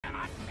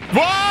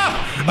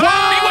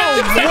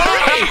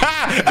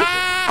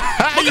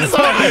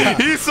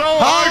He's so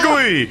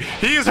ugly.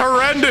 He's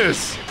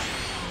horrendous.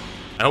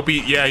 I hope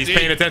he's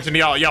paying attention to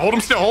y'all. Yeah, hold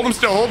him still, hold him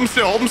still, hold him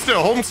still, hold him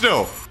still, hold him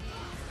still.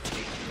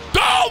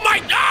 Oh my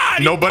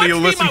God! Nobody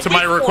listened to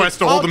my request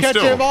to hold him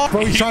still.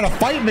 Bro, he's trying to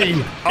fight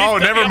me. Oh,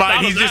 never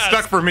mind. He's just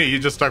stuck for me.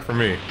 He's just stuck for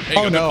me.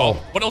 Oh, no.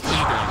 What else are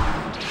you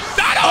doing?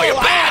 Dino, you're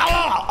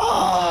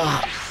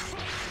back!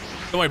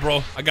 Don't worry,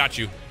 bro. I got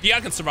you.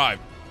 Dion can survive.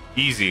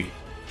 Easy.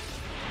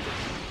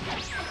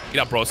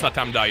 Get up, bro. It's not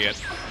time to die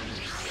yet.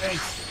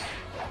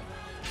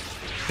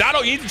 Dino,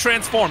 you need to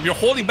transform. You're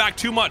holding back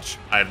too much.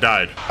 I have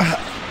died.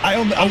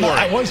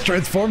 I was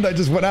transformed. I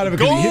just went out of it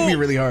because he hit me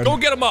really hard. Go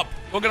get him up.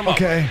 Go get him up.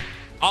 Okay.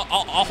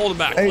 I'll hold him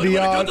back. Hey,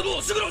 Dion.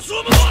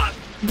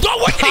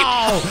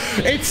 Oh,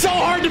 it's so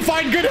hard to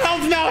find good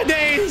health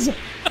nowadays.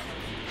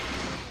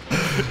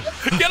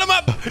 Get him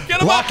up. Get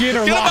him lock up. in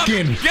or get lock him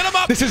up. in. Get him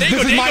up. This is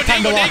my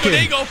time to lock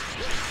in.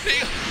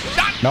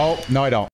 No, I don't.